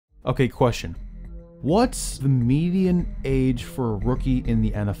Okay, question. What's the median age for a rookie in the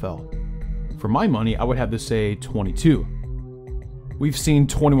NFL? For my money, I would have to say 22. We've seen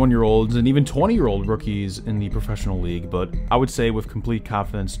 21-year-olds and even 20-year-old rookies in the professional league, but I would say with complete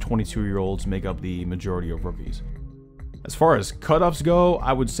confidence, 22-year-olds make up the majority of rookies. As far as cutoffs go,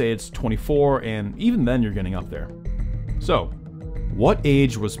 I would say it's 24, and even then you're getting up there. So, what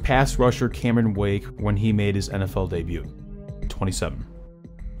age was pass rusher Cameron Wake when he made his NFL debut? 27.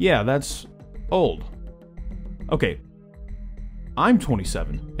 Yeah, that's old. Okay, I'm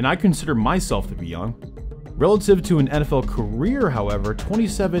 27, and I consider myself to be young. Relative to an NFL career, however,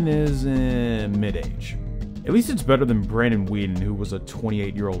 27 is mid-age. At least it's better than Brandon Weeden, who was a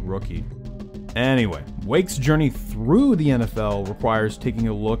 28-year-old rookie. Anyway, Wake's journey through the NFL requires taking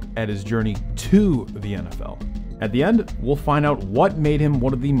a look at his journey to the NFL. At the end, we'll find out what made him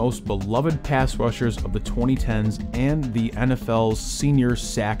one of the most beloved pass rushers of the 2010s and the NFL's senior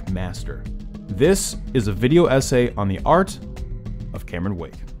sack master. This is a video essay on the art of Cameron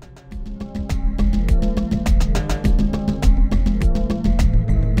Wake.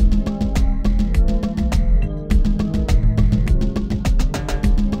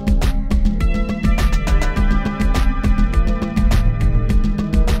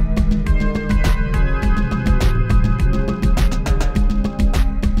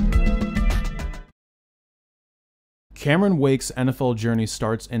 Cameron Wake's NFL journey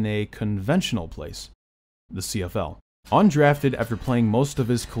starts in a conventional place, the CFL. Undrafted after playing most of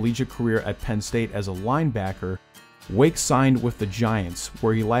his collegiate career at Penn State as a linebacker, Wake signed with the Giants,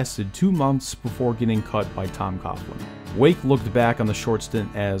 where he lasted 2 months before getting cut by Tom Coughlin. Wake looked back on the short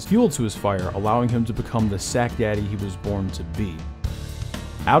stint as fuel to his fire, allowing him to become the sack daddy he was born to be.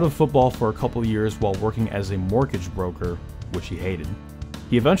 Out of football for a couple of years while working as a mortgage broker, which he hated,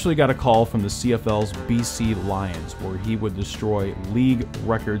 he eventually got a call from the CFL's BC Lions, where he would destroy league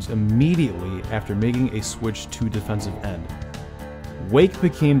records immediately after making a switch to defensive end. Wake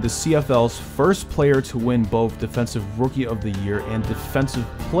became the CFL's first player to win both Defensive Rookie of the Year and Defensive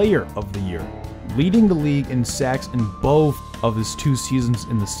Player of the Year, leading the league in sacks in both of his 2 seasons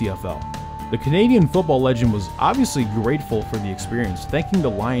in the CFL. The Canadian football legend was obviously grateful for the experience, thanking the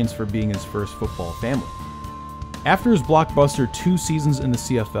Lions for being his first football family. After his blockbuster 2 seasons in the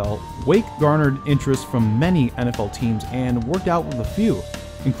CFL, Wake garnered interest from many NFL teams and worked out with a few,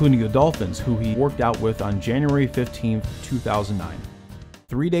 including the Dolphins, who he worked out with on January 15, 2009.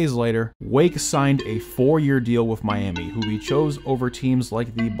 3 days later, Wake signed a 4-year deal with Miami, who he chose over teams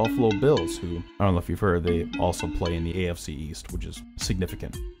like the Buffalo Bills, who, I don't know if you've heard, they also play in the AFC East, which is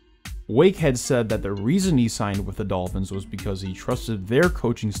significant. Wake had said that the reason he signed with the Dolphins was because he trusted their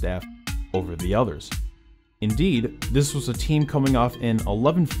coaching staff over the others. Indeed, this was a team coming off an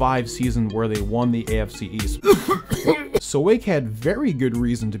 11-5 season where they won the AFC East. So Wake had very good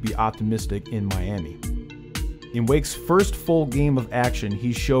reason to be optimistic in Miami. In Wake's first full game of action,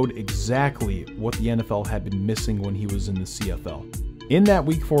 he showed exactly what the NFL had been missing when he was in the CFL. In that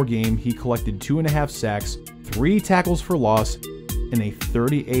Week 4 game, he collected 2.5 sacks, 3 tackles for loss, and a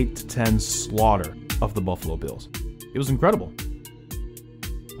 38-10 slaughter of the Buffalo Bills. It was incredible.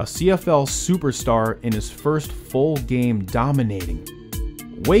 A CFL superstar in his first full game dominating.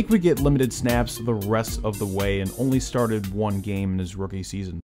 Wake would get limited snaps the rest of the way and only started 1 game in his rookie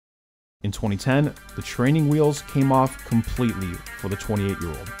season. In 2010, the training wheels came off completely for the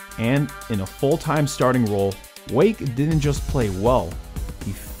 28-year-old. And in a full-time starting role, Wake didn't just play well,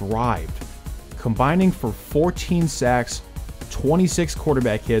 he thrived, combining for 14 sacks, 26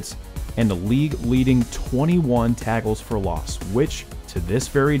 quarterback hits, and the league-leading 21 tackles for loss, which, to this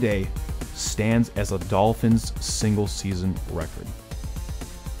very day, stands as a Dolphins single-season record.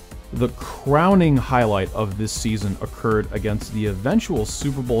 The crowning highlight of this season occurred against the eventual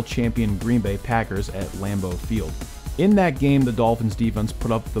Super Bowl champion Green Bay Packers at Lambeau Field. In that game, the Dolphins defense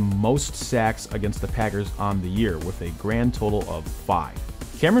put up the most sacks against the Packers on the year, with a grand total of 5.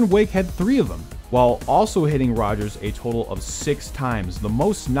 Cameron Wake had 3 of them, while also hitting Rodgers a total of 6 times, the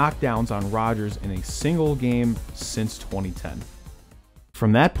most knockdowns on Rodgers in a single game since 2010.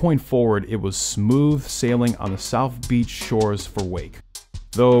 From that point forward, it was smooth sailing on the South Beach shores for Wake.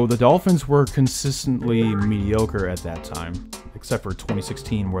 Though the Dolphins were consistently mediocre at that time, except for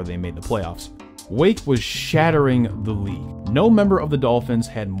 2016 where they made the playoffs, Wake was shattering the league. No member of the Dolphins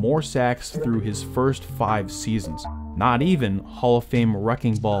had more sacks through his first 5 seasons, not even Hall of Fame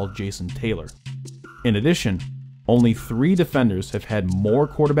wrecking ball Jason Taylor. In addition, only 3 defenders have had more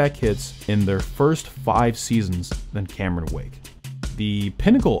quarterback hits in their first 5 seasons than Cameron Wake. The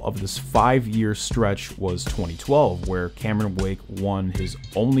pinnacle of this 5-year stretch was 2012, where Cameron Wake won his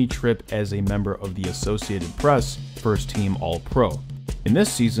only trip as a member of the Associated Press first team All-Pro. In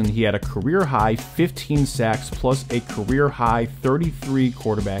this season, he had a career-high 15 sacks plus a career-high 33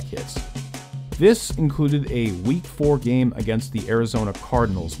 quarterback hits. This included a Week 4 game against the Arizona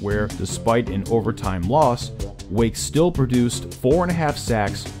Cardinals where, despite an overtime loss, Wake still produced 4.5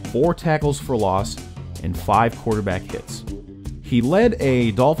 sacks, 4 tackles for loss, and 5 quarterback hits. He led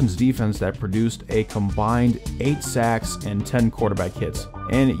a Dolphins defense that produced a combined 8 sacks and 10 quarterback hits,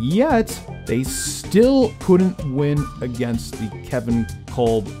 and yet they still couldn't win against the Kevin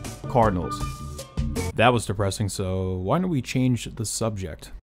Kolb Cardinals. That was depressing, so why don't we change the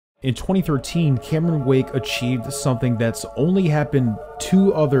subject? In 2013, Cameron Wake achieved something that's only happened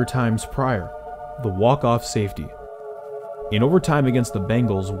 2 other times prior, the walk-off safety. In overtime against the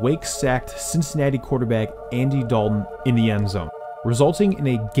Bengals, Wake sacked Cincinnati quarterback Andy Dalton in the end zone, resulting in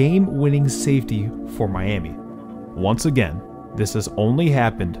a game-winning safety for Miami. Once again, this has only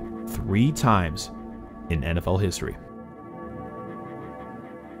happened 3 times in NFL history.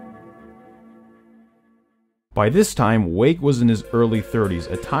 By this time, Wake was in his early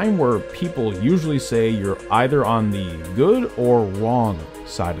 30s, a time where people usually say you're either on the good or wrong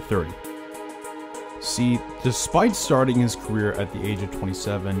side of 30. See, despite starting his career at the age of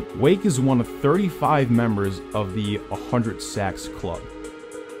 27, Wake is one of 35 members of the 100 Sacks Club.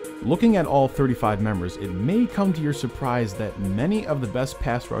 Looking at all 35 members, it may come to your surprise that many of the best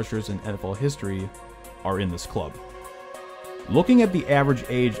pass rushers in NFL history are in this club. Looking at the average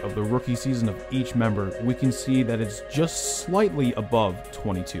age of the rookie season of each member, we can see that it's just slightly above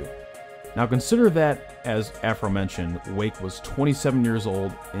 22. Now consider that, as aforementioned, Wake was 27 years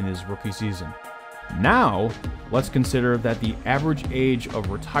old in his rookie season. Now, let's consider that the average age of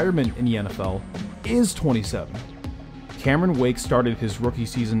retirement in the NFL is 27. Cameron Wake started his rookie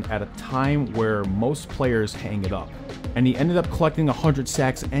season at a time where most players hang it up, and he ended up collecting 100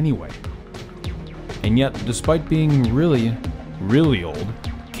 sacks anyway. And yet, despite being really old,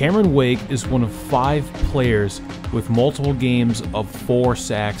 Cameron Wake is one of 5 players with multiple games of 4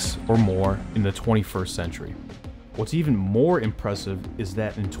 sacks or more in the 21st century. What's even more impressive is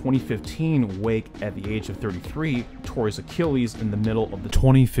that in 2015, Wake, at the age of 33, tore his Achilles in the middle of the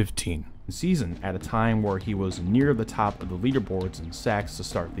 2015 season at a time where he was near the top of the leaderboards in sacks to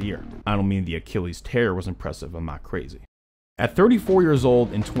start the year. I don't mean the Achilles tear was impressive, I'm not crazy. At 34 years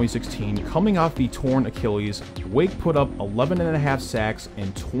old in 2016, coming off the torn Achilles, Wake put up 11.5 sacks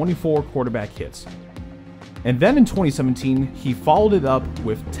and 24 quarterback hits. And then in 2017, he followed it up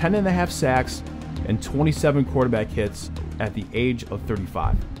with 10.5 sacks and 27 quarterback hits at the age of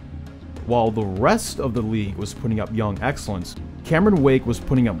 35. While the rest of the league was putting up young excellence, Cameron Wake was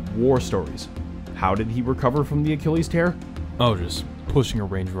putting up war stories. How did he recover from the Achilles tear? Oh, just pushing a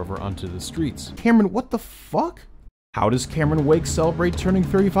Range Rover onto the streets. Cameron, what the fuck? How does Cameron Wake celebrate turning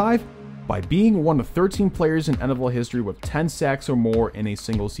 35? By being one of 13 players in NFL history with 10 sacks or more in a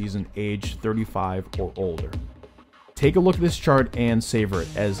single season aged 35 or older. Take a look at this chart and savor it,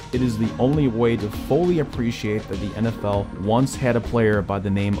 as it is the only way to fully appreciate that the NFL once had a player by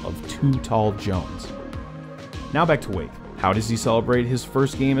the name of Too Tall Jones. Now back to Wake. How does he celebrate his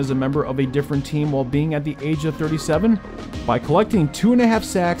first game as a member of a different team while being at the age of 37? By collecting 2.5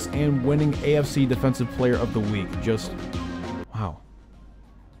 sacks and winning AFC Defensive Player of the Week. Just wow.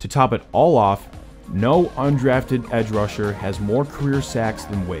 To top it all off, no undrafted edge rusher has more career sacks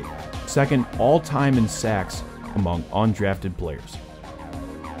than Wake, second all-time in sacks among undrafted players.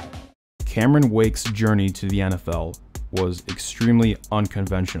 Cameron Wake's journey to the NFL was extremely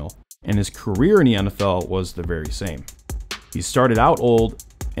unconventional, and his career in the NFL was the very same. He started out old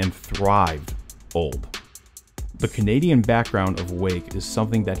and thrived old. The Canadian background of Wake is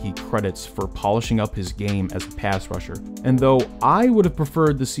something that he credits for polishing up his game as a pass rusher, and though I would have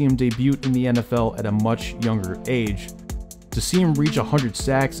preferred to see him debut in the NFL at a much younger age, to see him reach 100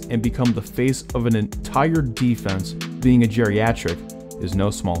 sacks and become the face of an entire defense being a geriatric is no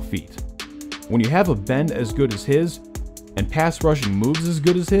small feat. When you have a bend as good as his, and pass rushing moves as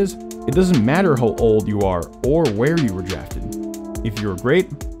good as his, it doesn't matter how old you are or where you were drafted. If you're great,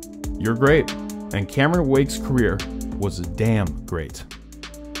 you're great. And Cameron Wake's career was damn great.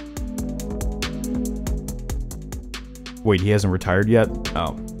 Wait, he hasn't retired yet?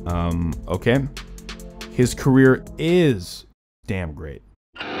 Oh, okay. His career is damn great.